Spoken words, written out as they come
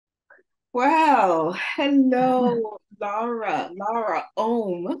Well, hello, Laura. Laura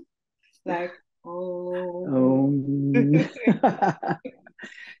Ohm. Like, oh. Um, But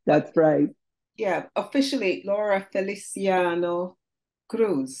that's right. yeah, officially Laura Feliciano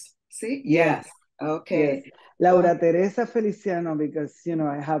Cruz. See? Yes, Yes. yes. Okay. Oh, Laura Teresa Feliciano, because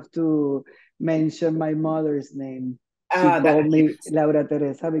I have to mention my mother's name. She that called me Laura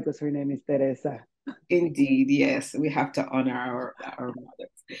Teresa because her name is Teresa. indeed, yes. We have to honor our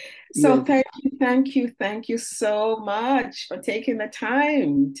mothers. So Yes, thank you so much for taking the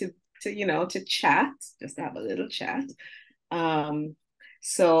time to chat, just have a little chat. Um,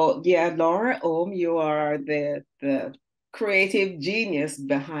 so yeah, Laura Ohm, you are the creative genius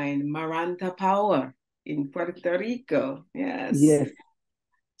behind Maranta Power in Puerto Rico. Yes. yes.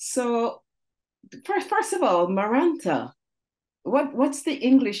 So first of all, Maranta, what's the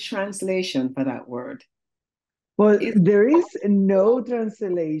English translation for that word? Well, Is there is no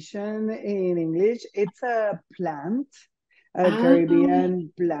translation in English. It's a plant, a ah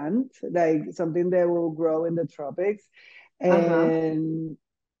Caribbean plant, like something that will grow in the tropics. uh-huh. And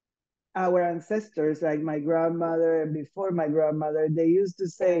our ancestors, like my grandmother and before my grandmother, they used to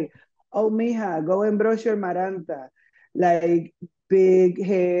Yeah. say, "Oh, mija, go and brush your maranta," like big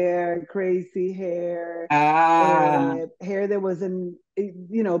hair, crazy hair, Ah, hair that wasn't,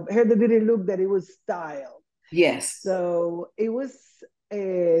 hair that didn't look that it was style. yes. So it was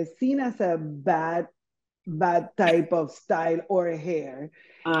seen as a bad type of style or hair.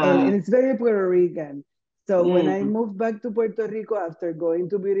 And Uh, it's very Puerto Rican. So when I mm, moved back to Puerto Rico after going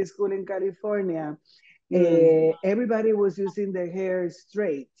to beauty school in California, mm. everybody was using their hair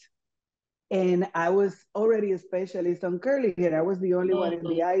straight. And I was already a specialist on curly hair. I was the only one in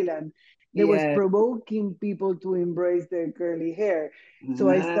Mm, the island that was yes. provoking people to embrace their curly hair. So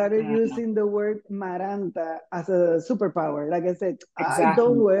I started Ah, using the word maranta as a superpower. Like I said, don't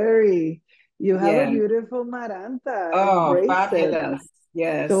exactly. worry. You have a Yeah. beautiful maranta. Oh, Embrace it. fabulous.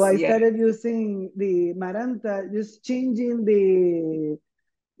 So Yes, I yes. started using the maranta, just changing the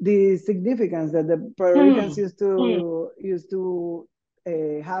significance that the Puerto Ricans Hmm. used Hmm. to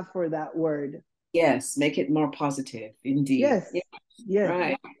have for that word. Yes, make it more positive, indeed. Yes, Yeah, yes.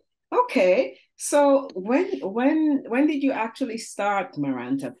 right. Okay. So when did you actually start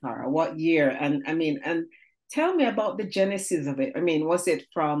Maranta Para? What year? And I mean, and tell me about the genesis of it. I mean, was it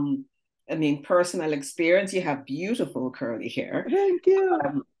from, I mean, personal experience? You have beautiful curly hair. Thank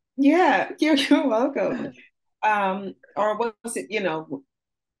you. Yeah, you're welcome. Or was it,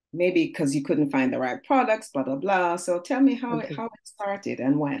 maybe because you couldn't find the right products, blah blah blah. So tell me Okay. how it started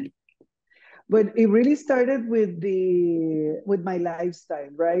and when. But it really started with my lifestyle,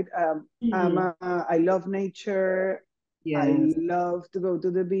 right? Mhm. I love nature. I Yes. love to go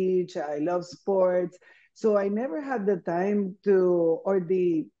to the beach. I love sports. So I never had the time to, or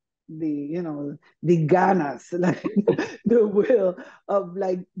the ganas, like the will of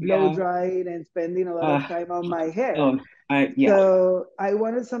like blow Yeah. drying and spending a lot of Uh, time on my hair. oh, yeah. So I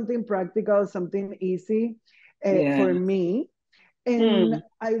wanted something practical, something easy Yeah. for me. And Mm.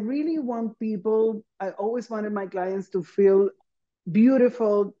 I really want people, I always wanted my clients to feel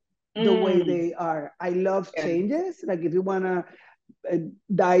beautiful the way Mm. they are. I love Yeah. changes. Like if you want to uh,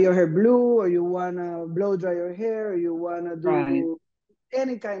 dye your hair blue, or you want to blow dry your hair, or you want to Right. do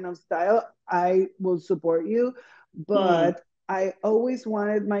any kind of style, I will support you. Mm. But I always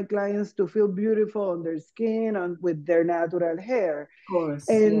wanted my clients to feel beautiful on their skin and with their natural hair. Of course.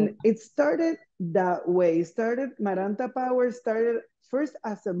 Yeah. And it started that way. Maranta Power started first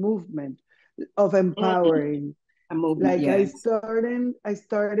as a movement of Mm. empowering. A movement. Like Yes. I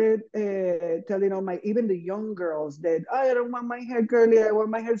started telling all even the young girls that I don't want my hair curly. I want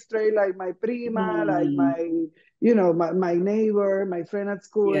my hair straight, like my prima, like Mm. my neighbor, my friend at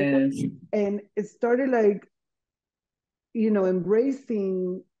school. Yes. And it started like,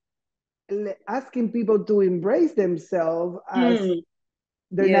 embracing, asking people to embrace themselves as Mm.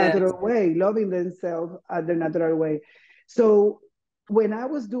 their Yes. natural way, loving themselves at their natural way. So when I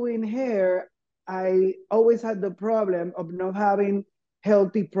was doing hair, I always had the problem of not having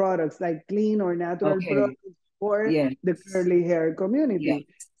healthy products, like clean or natural Okay. products for Yes. the curly hair Yes. community.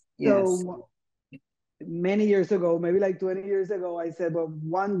 Yes. So many years ago, maybe like 20 years ago, I said, well,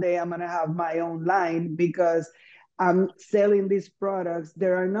 one day I'm going to have my own line because I'm selling these products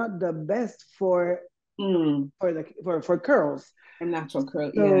that are not the best Mm. for curls. A natural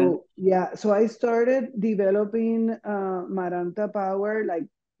curl. Yeah. So yeah, so I started developing Maranta Power, like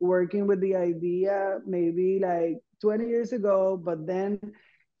working with the idea maybe like 20 years ago, but then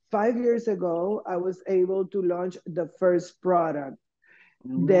 5 years ago, I was able to launch the first product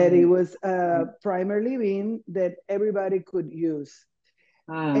that it Mm. was a primer leave-in that everybody could use.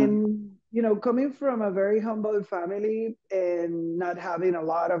 Ah. And coming from a very humble family and not having a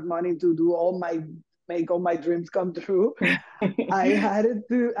lot of money to do make all my dreams come true, I had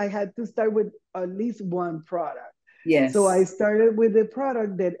to start with at least one product. So I Yes. started with a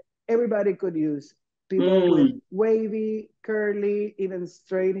product that everybody could use. People with Mm, wavy, curly, even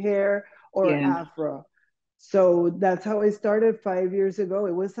straight hair or yeah. afro. So that's how I started 5 years ago.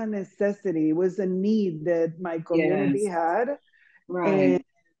 It was a necessity. It was a need that my community Yes. had. And Right.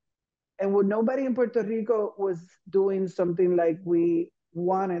 nobody in Puerto Rico was doing something like we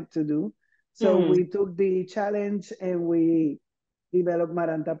wanted to do. So Mm, we took the challenge and we developed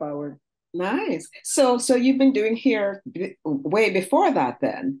Maranta Power. nice. So you've been doing hair way before that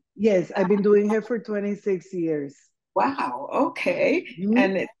then? Yes, I've been doing hair for 26 years. Wow. Okay.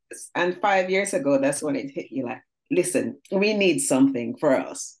 Mhm. And 5 years ago, that's when it hit you like, listen, we need something for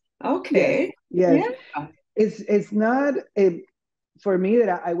us. Yes, Okay. yes. Yeah. It's not it for me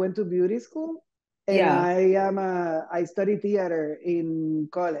that I went to beauty school and Yeah. I studied theater in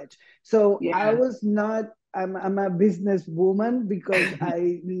college. So I Yeah. was not I'm a business woman because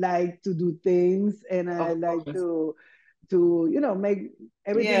I like to do things and I Of like course. to make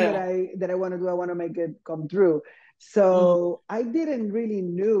everything that Yeah. I want to do, I want to make it come true. Mm. So I didn't really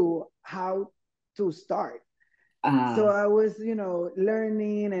knew how to start. So Ah, I was,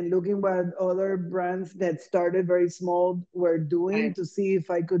 learning and looking what other brands that started very small were doing right. to see if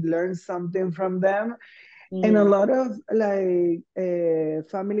I could learn something from them. And a Mm. lot of like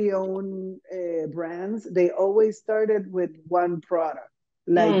family-owned brands, they always started with one product.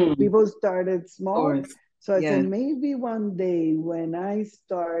 Like Mm. Of people started small. course. So I said, Yes. maybe one day when I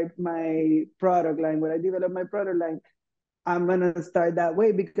start my product line, when I develop my product line, I'm gonna start that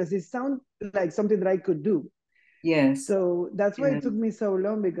way because it sounds like something that I could do. Yes. So that's why it Yes. took me so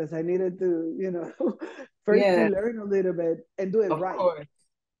long because I needed to, first to Yeah. learn a little bit and do it Of right. course.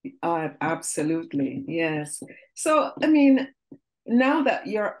 Absolutely. Yes. So, I mean, now that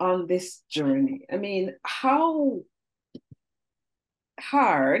you're on this journey, I mean, how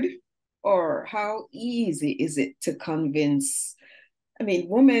hard or how easy is it to convince, I mean,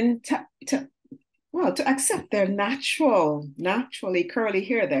 women to accept their naturally curly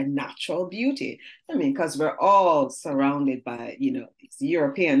hair, their natural beauty? I mean, because we're all surrounded by, these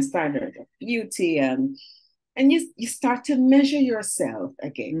European standards of beauty, and you start to measure yourself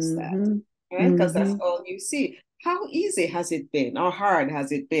against that, Mm-hmm. right? Because that's Mm-hmm. all you see. How easy has it been, or hard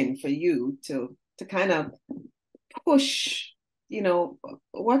has it been for you to kind of push,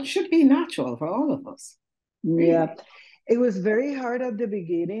 what should be natural for all of us, Yeah. really? It was very hard at the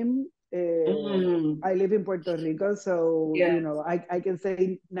beginning. Mm, I live in Puerto Rico, so yes, I can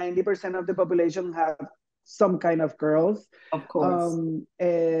say 90% of the population have some kind of curls. of course.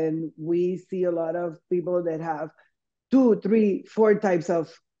 And we see a lot of people that have two, three, four types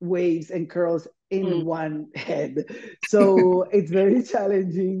of waves and curls in Mm, one head. So it's very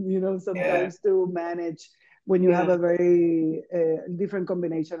challenging, yeah, sometimes to manage when you have yeah. a very different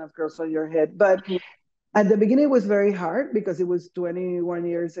combination of curls on your head. But Mm, at the beginning, it was very hard because it was 21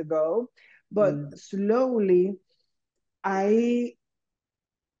 years ago. But mm, slowly, I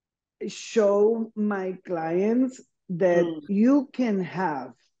show my clients that mm, you can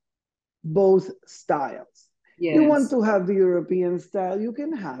have both styles. You want yes. to have the European style, you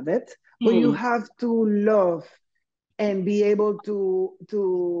can have it, but you Mm, have to love and be able to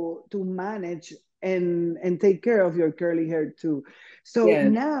manage and take care of your curly hair too. So yes.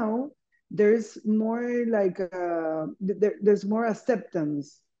 now there's more like there's more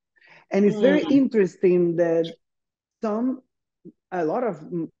acceptance, and it's very Mm, interesting that some a lot of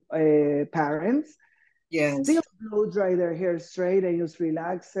parents still yes. blow dry their hair straight and use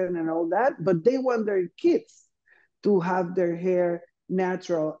relaxant and all that, but they want their kids to have their hair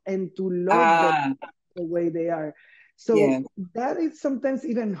natural and to love them Ah, the way they are. So yeah. that is sometimes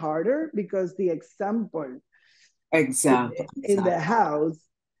even harder because the example Example. in the Exactly. house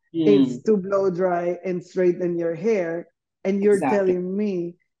is Mm, to blow dry and straighten your hair, and you're exactly. telling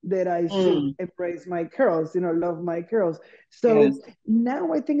me that I should Mm, embrace my curls, love my curls. So yes.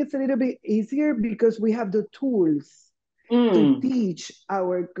 now I think it's a little bit easier because we have the tools to Mm, teach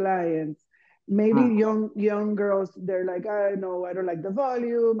our clients. Maybe ah, young girls, they're like, I know I don't like the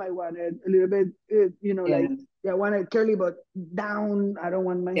volume. I want it a little bit, like, yes. yeah, I want it curly but down. I don't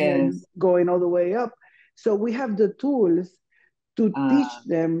want my hair Yes. going all the way up. So we have the tools to teach Ah,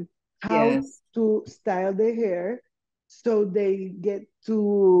 them how yes. to style their hair so they get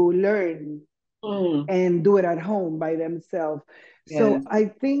to learn Mm, and do it at home by themselves. So yes. I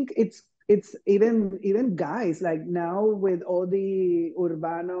think it's even guys like now with all the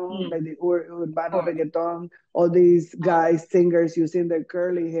urbano, Mm, like the of urbano course. reggaeton, all these guys singers using their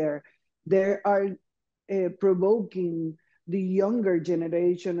curly hair. they are provoking the younger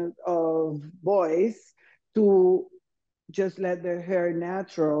generation of boys to just let their hair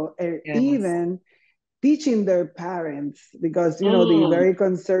natural, and Yes. even teaching their parents, because the Mm, very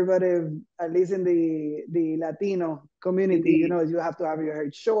conservative, at least in the Latino community, indeed. you have to have your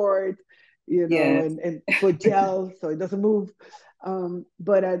hair short, Yes. and put gel so it doesn't move.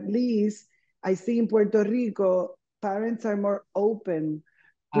 But at least I see in Puerto Rico, parents are more open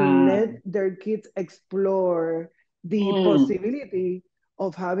to Ah, let their kids explore the mm, possibility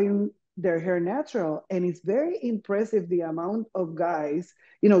of having their hair natural. And it's very impressive the amount of guys,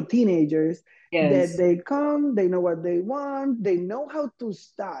 teenagers, that yes. they come, they know what they want, they know how to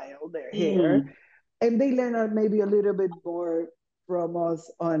style their hair, Mm, and they learn maybe a little bit more from us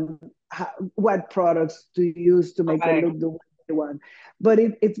on what products to use to make it right. look the way they want. But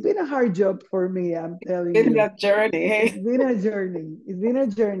it's been a hard job for me, I'm telling In you. that journey. It's Hey? been a journey. It's been a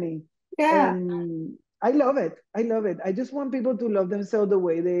journey. Yeah, And I love it. I love it. I just want people to love themselves the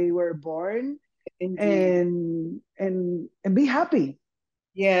way they were born, indeed. and be happy.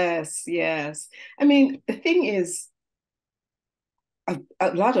 Yes, yes. I mean, the thing is,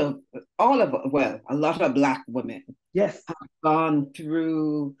 a lot of, all of, well, a lot of Black women Yes. have gone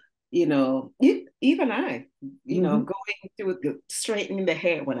through, even I, Mm-hmm. going through straightening the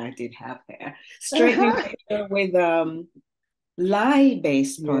hair when I did have hair, straightening the hair with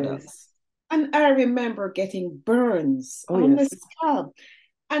lye-based products. Yes. And I remember getting burns Oh, on the yes. scalp,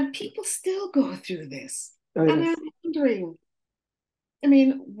 and people still go through this. Oh, And I'm yes. wondering, I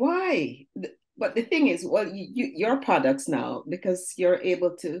mean, why? But the thing is, well, your products now, because you're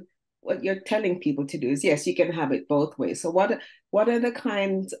able to, what you're telling people to do is, yes, you can have it both ways. So what are the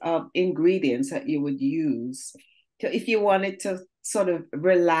kinds of ingredients that you would use to, if you wanted to sort of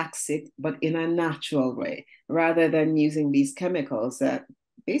relax it, but in a natural way, rather than using these chemicals that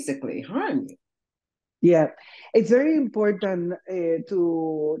basically harm you? Yeah, it's very important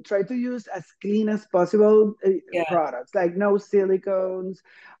to try to use as clean as possible Yeah. products, like no silicones.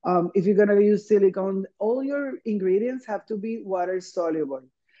 If you're gonna use silicone, all your ingredients have to be water soluble.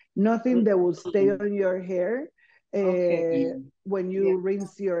 Nothing that will stay Mm, on your hair okay. when Yeah. you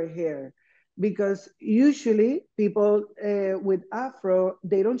rinse your hair. Because usually people with afro,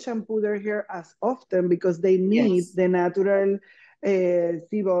 they don't shampoo their hair as often because they need Yes. the natural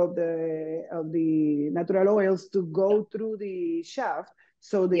sebum of the natural oils to go through the shaft,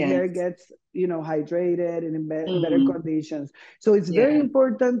 so the hair Yes. gets hydrated and in better Mm, conditions. So it's very yeah.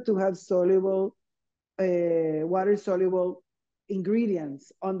 important to have soluble water soluble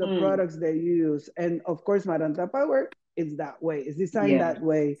ingredients on the Mm, products that you use. And of course, Maranta Power is that way. It's designed yeah. that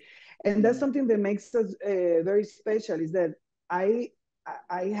way, and that's Yeah. something that makes us very special. Is that I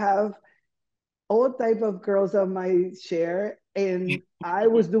I have all type of girls on my share, and I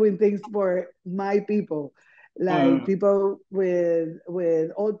was doing things for my people, like Mm. people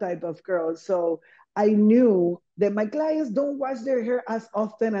with all type of girls. So I knew that my clients don't wash their hair as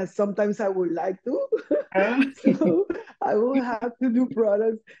often as sometimes I would like to. So I will have to do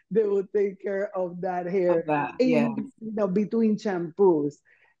products that will take care of that Of hair that, yeah. in between shampoos.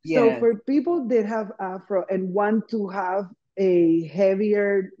 So Yes. for people that have afro and want to have a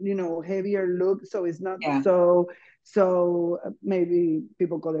heavier look, so it's not Yeah. maybe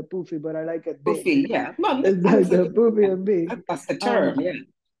people call it poofy, but I like it big. Poofy, yeah. Well, It's like the absolutely. poofy Yeah. and big. That's the um term, yeah.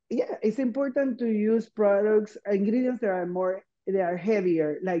 yeah, it's important to use products, ingredients that are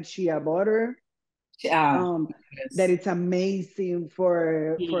heavier, like shea butter, Ah, um, that yes. it's amazing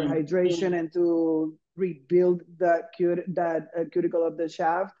for Mm, hydration mm, and to rebuild that cuticle of the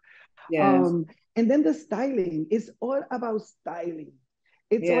shaft. yes. um, and then the styling is all about styling.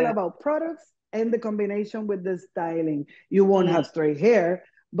 It's all Yeah. about products and the combination with the styling. You won't Mm, have straight hair,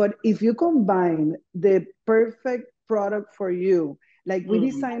 but if you combine the perfect product for you, like we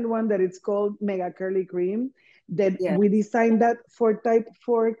mm, designed one that it's called Mega Curly Cream, that we yes. designed that for type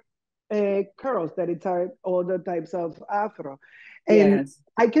 4 curls, that it's all the types of afro. And Yes.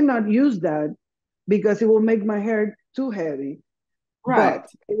 I cannot use that because it will make my hair too heavy, Right. but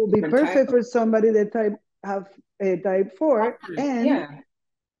it will be Different type perfect of for somebody that have a type 4. pattern. And Yeah.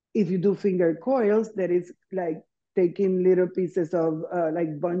 if you do finger coils, that is like taking little pieces of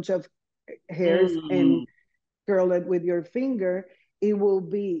like bunch of hairs and Mm, curl it with your finger, it will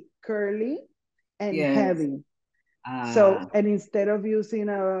be curly and yes. heavy. So, Ah, and instead of using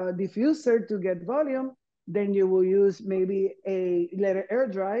a diffuser to get volume, then you will use maybe let it air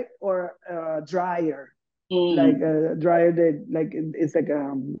dry, or a dryer, like mm, a dryer that like it's like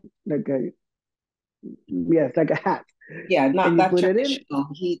a yes, like a hat, yeah. and Not you that put it in. traditional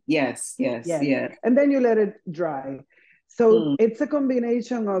heat. Yes. Yes. Yes, Yes. and then you let it dry. So Mm, it's a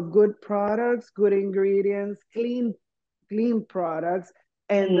combination of good products, good ingredients, clean products,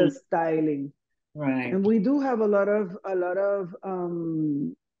 and the mm, styling. right. And we do have a lot of uh,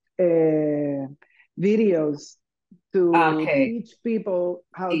 videos to Okay. teach people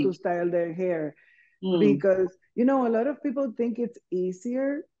how to style their hair, Mm, because a lot of people think it's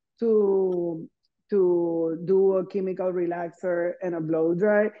easier to do a chemical relaxer and a blow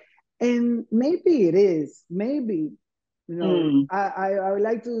dry, and maybe it is, maybe, mm. I would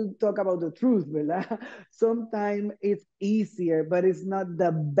like to talk about the truth, ¿verdad? Sometimes it's easier, but it's not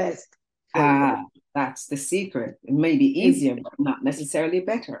the best for you. Ah, that's the secret. It may be It's easier, but not necessarily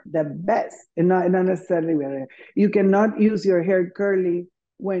better. the best, and not necessarily better. You cannot use your hair curly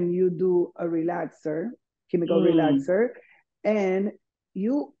when you do a relaxer, chemical Mm, relaxer, and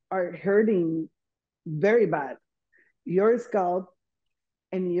you are hurting very bad your scalp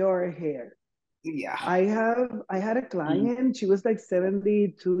and your hair. yeah. I had a Mm, client, she was like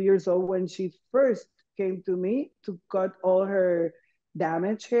 72 years old when she first came to me to cut all her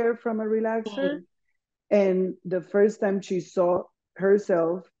damaged hair from a relaxer. mm. And the first time she saw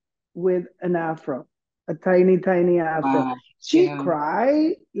herself with an afro, a tiny, tiny afro, Wow. she Yeah.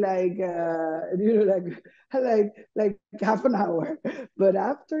 cried like like half an hour. But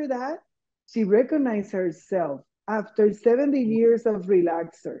after that, she recognized herself after 70 years of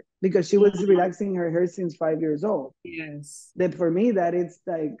relaxer, because she was Mm, relaxing her hair since 5 years old. yes. That for me, that it's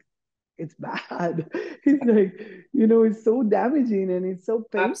like it's bad. It's like, it's so damaging and it's so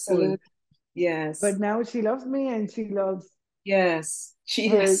painful. Absolutely. Yes. But now she loves me and she loves Yes. She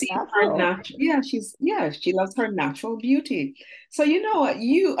has her seen her afro. natural, she loves her natural beauty. So you know what,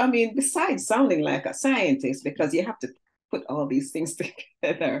 I mean, besides sounding like a scientist, because you have to put all these things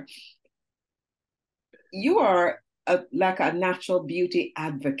together, you are like a natural beauty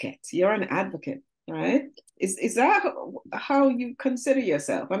advocate. You're an advocate, right? Is that how you consider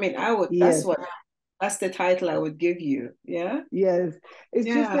yourself? I mean, Yes, that's the title I would give you. Yeah. yes. It's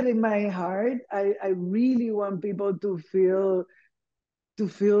just Yeah. that in my heart, I really want people to feel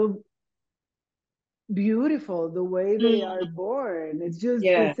beautiful the way they are Mm, born. It's just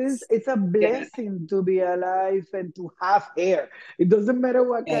yes. it's a Yeah. blessing to be alive and to have hair. It doesn't matter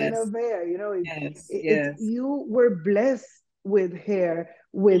what kind Yes. of hair, Yes. it's Yes. you were blessed with hair,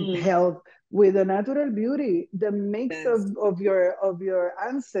 with Mm, health, with a natural beauty, the mix yes. of your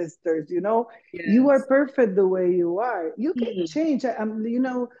ancestors. You are Yes. perfect the way you are. You can Mm, change.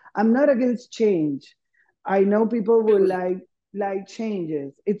 I'm not against change. I know people will really. like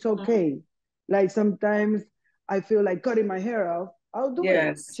changes. It's Mm, okay. Like sometimes I feel like cutting my hair off. I'll do it.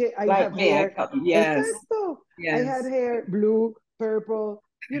 yes. I Like have me, hair. yes. Exacto. I had Yes. hair blue, purple.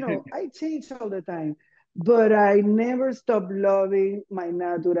 I change all the time. But I never stop loving my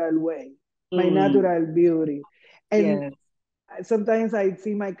natural way, my Mm, natural beauty. And yes. sometimes I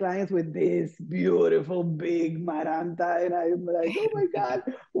see my clients with this beautiful big Maranta, and I'm like, oh my God,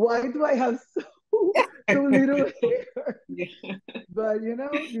 why do I have so little hair? Yeah. But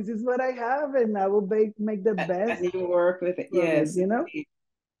this is what I have, and I will make the best And you work with it. from it. Yes.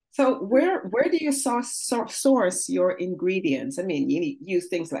 So where do you source your ingredients? I mean, you use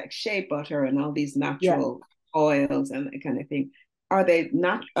things like shea butter and all these Yeah. natural oils and that kind of thing. Are they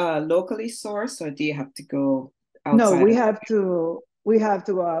not locally sourced, or do you have to go No, outside we of? have to we have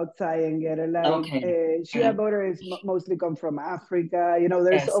to go outside and get it. Like Okay. shea Yeah. butter is mostly come from Africa.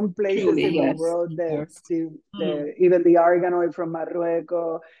 There's Yes. some places Truly, in the yes. world that Yes. Mm, even the argan oil from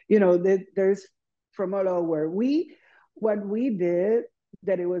Marruecos. There's from all over. What we did,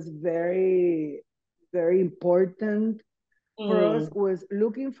 that it was very very important for us, mm, was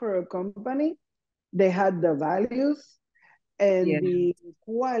looking for a company. They had the values and yeah. the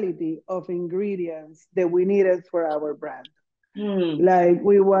quality of ingredients that we needed for our brand. Mm, Like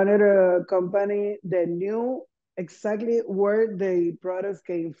we wanted a company that knew exactly where the products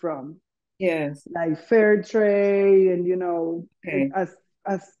came from, yes. like fair trade, and Okay.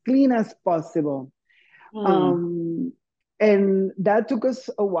 as clean as possible. Mm, Um, and that took us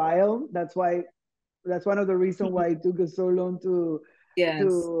a while. That's one of the reasons why it took us so long yes.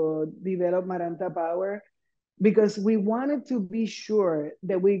 to develop Maranta Power, because we wanted to be sure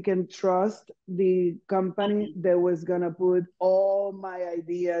that we can trust the company Mm, that was gonna put all my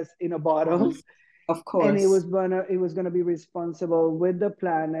ideas in a of bottle, course. Of and course. it was gonna be responsible with the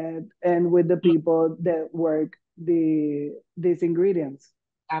planet and with the people that work these ingredients.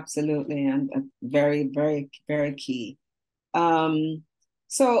 Absolutely, and very, very, very key. Um,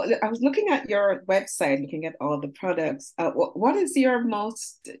 so I was looking at your website, looking at all the products. What's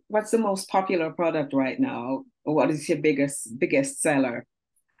the most popular product right now? Or what is your biggest seller?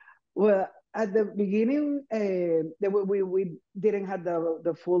 Well, at the beginning, we didn't have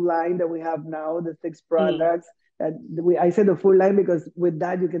the full line that we have now, the 6 products. That I said the full line because with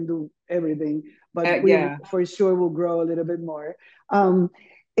that you can do everything. But we Yeah. for sure will grow a little bit more. Um,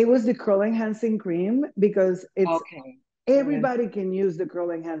 it was the curl enhancing cream because it's Okay. Yeah. everybody can use the curl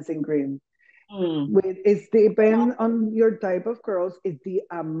enhancing cream. Mm. With it's depend on your type of curls. It's the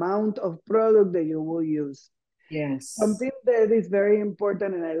amount of product that you will use. Yes. Something that is very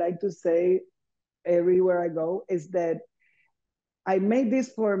important, and I like to say everywhere I go, is that I make this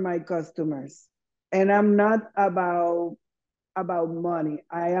for my customers, and I'm not about money.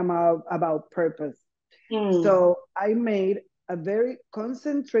 I am about purpose. Mm. So I made a very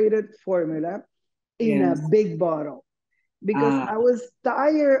concentrated formula in a Yes. big bottle because Ah. I was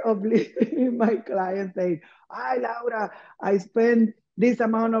tired of listening my clients say, "Hi, Laura, I spent this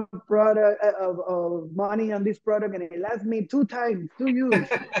amount of product of money on this product, and it lasts me 2 times to use."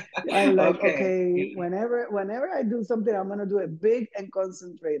 I'm like, Okay. okay, Yeah. whenever I do something, I'm gonna do it big and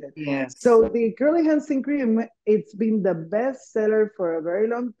concentrated. Yes. So the curly enhancing cream, it's been the best seller for a very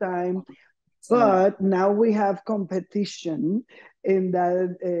long time, Excellent. but now we have competition in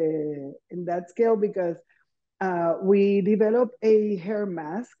that scale because we developed a hair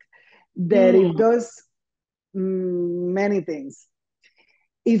mask that it Mm. does many things.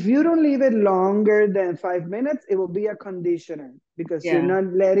 If you don't leave it longer than 5 minutes, it will be a conditioner because you're Yeah. not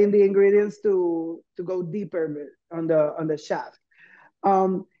letting the ingredients to go deeper on the shaft.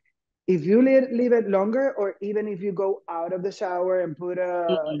 Um, if you leave it longer, or even if you go out of the shower and put a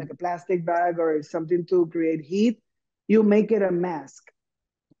Mm. like a plastic bag or something to create heat, you make it a mask,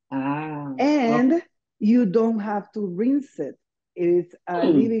 Ah. Okay. and you don't have to rinse it. It's a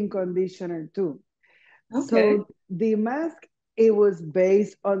Mm. living conditioner too. Okay. So the mask, it was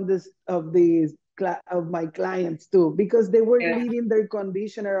based on this of these of my clients too, because they were Yeah. leaving their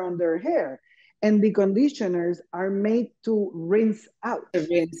conditioner on their hair, and the conditioners are made to rinse out. To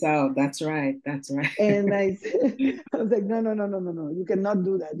rinse out. That's right. That's right. And I said, I was like, no, no, no, no, no, no. You cannot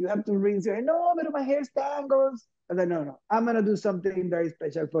do that. You have to rinse your hair. No, but my hair tangles. I was like, no, no. I'm gonna do something very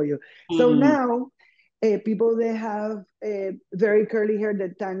special for you. So Mm. now, people that have very curly hair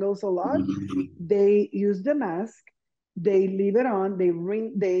that tangles a lot, they use the mask, they leave it on, they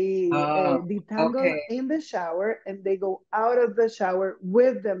Oh, detangle okay. in the shower, and they go out of the shower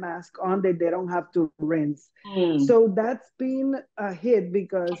with the mask on that they don't have to rinse. Mm. So that's been a hit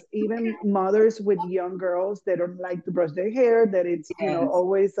because even mothers with young girls, they don't like to brush their hair, that it's, Yes.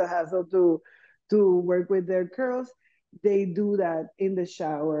 always a hassle to work with their curls. They do that in the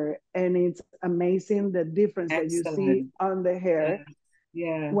shower, and it's amazing the difference that you see Excellent. on the hair Yeah.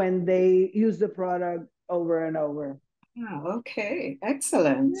 Yeah. when they use the product over and over. Oh, okay.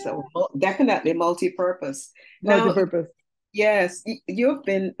 Excellent. So Yeah, definitely multi-purpose. Now, multi-purpose. yes, you've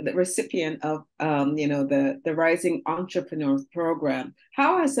been the recipient of the Rising Entrepreneurs Program.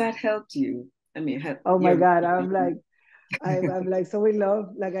 How has that helped you? I mean, have Oh my your God, I'm like so in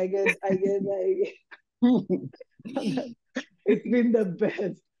love. Like I get like it's been the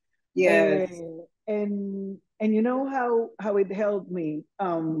best. Yes. And you know how it helped me.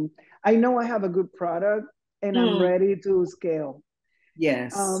 I know I have a good product and I'm Mm. ready to scale.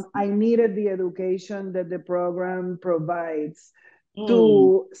 Yes. I needed the education that the program provides Mm.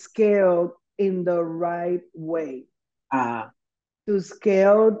 to scale in the right way, Ah, to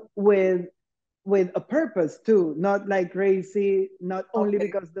scale with a purpose too, not like crazy, not only okay.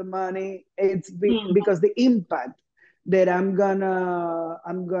 because the money, it's Mm. because the impact that I'm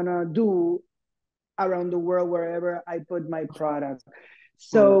gonna do around the world wherever I put my product. Cool.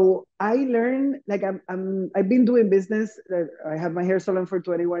 So I learned, like I've been doing business. I have my hair salon for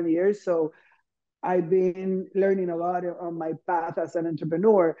 21 years, so I've been learning a lot on my path as an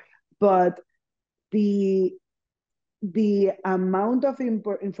entrepreneur. But the the amount of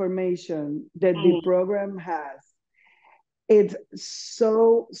information that the Mm. program has, it's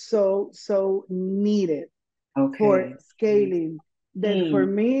so needed for Okay. scaling, that for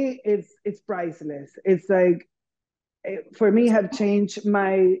Mm. me it's priceless. It's like, for me, have changed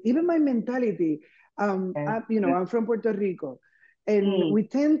my even my mentality. Yes. Yes. I'm from Puerto Rico, and Mm. we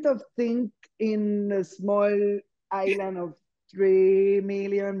tend to think in a small island of 3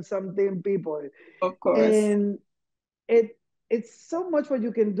 million something people, Of course. and it it's so much what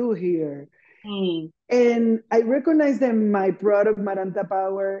you can do here. Mm. And I recognize that my product, Maranta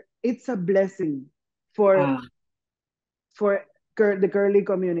Power, it's a blessing for Ah, for the curly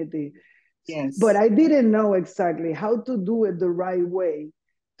community. But yes. I didn't know exactly how to do it the right way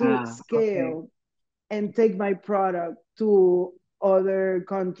to Ah, okay. scale and take my product to other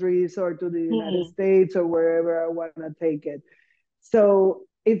countries or to the United Mm. States or wherever I want to take it. So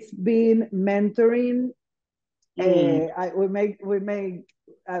it's been mentoring. Mm.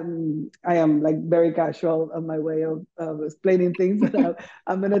 I am like very casual on my way of explaining things, but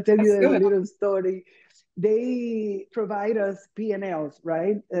I'm going to tell you That's a good. little story. They provide us P&Ls,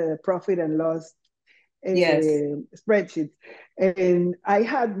 right? Profit and loss Yes. spreadsheets. And I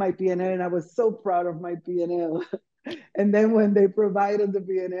had my P&L and I was so proud of my P&L. And then when they provided the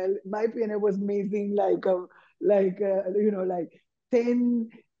P&L, my P&L was missing like 10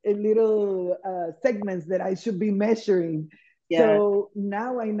 little segments that I should be measuring. Yeah. So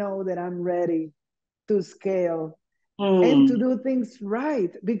now I know that I'm ready to scale and to Mm. do things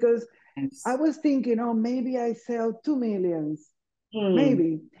right, because I Yes. was thinking, oh, maybe I sell 2 millions, Mm.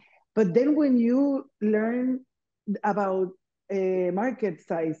 maybe. But then when you learn about market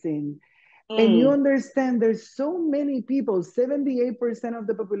sizing and you Mm. understand there's so many people, 78% of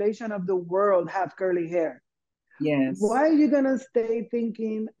the population of the world have curly hair. Yes. Why are you going to stay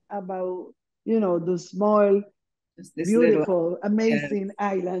thinking about, the small, Just this little. beautiful, Yes. amazing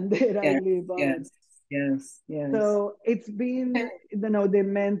island that I Yes. live on? Yes. Yes. Yes. So it's been, the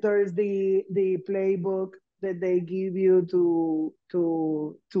mentors, the playbook that they give you to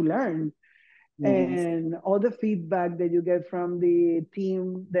learn, Yes. and all the feedback that you get from the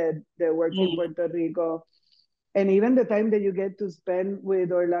team that works in Mm. Puerto Rico, and even the time that you get to spend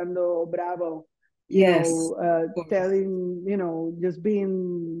with Orlando Bravo, Yes. Of course. telling, just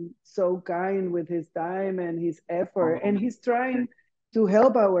being so kind with his time and his effort. Oh, And he's trying to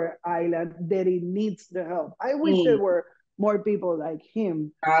help our island that it needs the help. I wish there mm. were more people like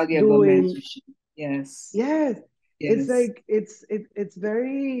him Valuable doing. mentorship. Yes. Yes, it's Yes. like it's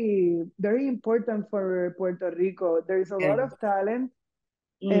very very important for Puerto Rico. There's a lot Yes. of talent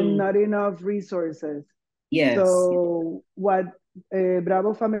and Mm. not enough resources. Yes. So what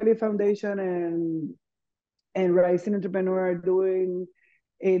Bravo Family Foundation and Rising Entrepreneur are doing,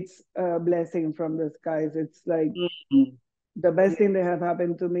 it's a blessing from the skies. It's like Mm. the best thing that Yes. have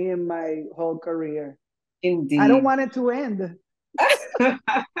happened to me in my whole career. I don't Indeed. want it to end.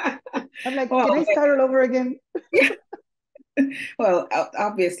 I'm like, can I Well, start all over again? well,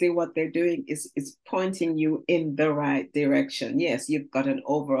 obviously, what they're doing is pointing you in the right direction. Yes, you've got an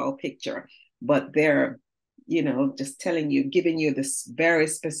overall picture, but they're, just telling you, giving you this very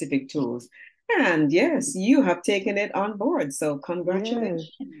specific tools. And yes, you have taken it on board. So Yes.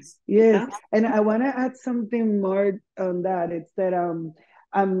 congratulations. Yes, Absolutely. and I want to add something more on that. It's that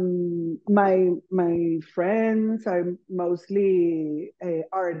my friends are mostly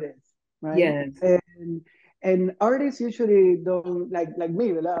artists, right? Yes. And artists usually don't like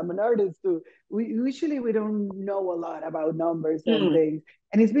me. Well, I'm an artist too. We don't know a lot about numbers and Hmm. things,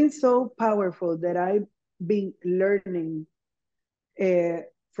 and it's been so powerful that I've been learning uh,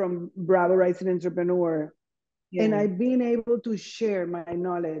 from Bravo Rising Entrepreneur, and Yeah. I've been able to share my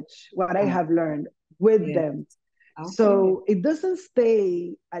knowledge, what I Ah, have learned with yeah. them. Okay. So it doesn't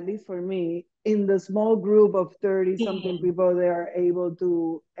stay, at least for me, in the small group of 30 something Hmm. people that are able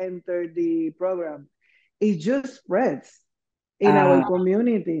to enter the program. It just spreads in our Ah,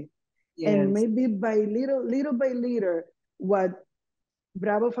 community. And yes. maybe by little by little, what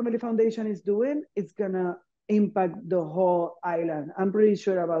Bravo Family Foundation is doing, it's gonna impact the whole island. I'm pretty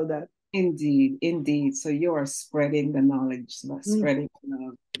sure about that. Indeed, indeed. So you are spreading the knowledge, Mm. spreading the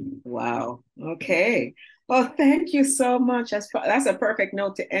knowledge. Wow. Okay. Well, thank you so much. That's a perfect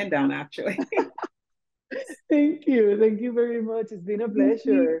note to end on, actually. Thank you. Thank you very much. It's been a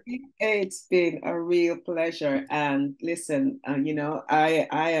pleasure. It's been a real pleasure. And listen, I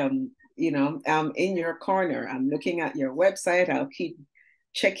am, I'm in your corner. I'm looking at your website. I'll keep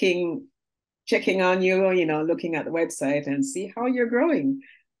checking checking on you, looking at the website and see how you're growing.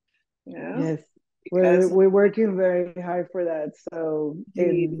 Yeah, Yes, we're because we're working very hard for that. So,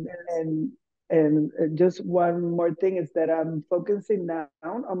 indeed, yes. and just one more thing is that I'm focusing now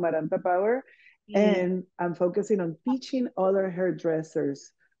on Maranta Power, Mm, and I'm focusing on teaching other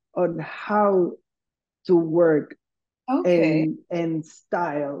hairdressers on how to work okay. and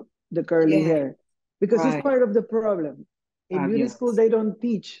style the curly Yeah, hair, because it's right. part of the problem. In beauty school, Fabulous. they don't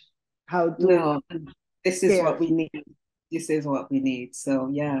teach how to No, this is what care. we need. This is what we need. So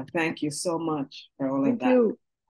yeah, thank you so much for all of Thank that. you.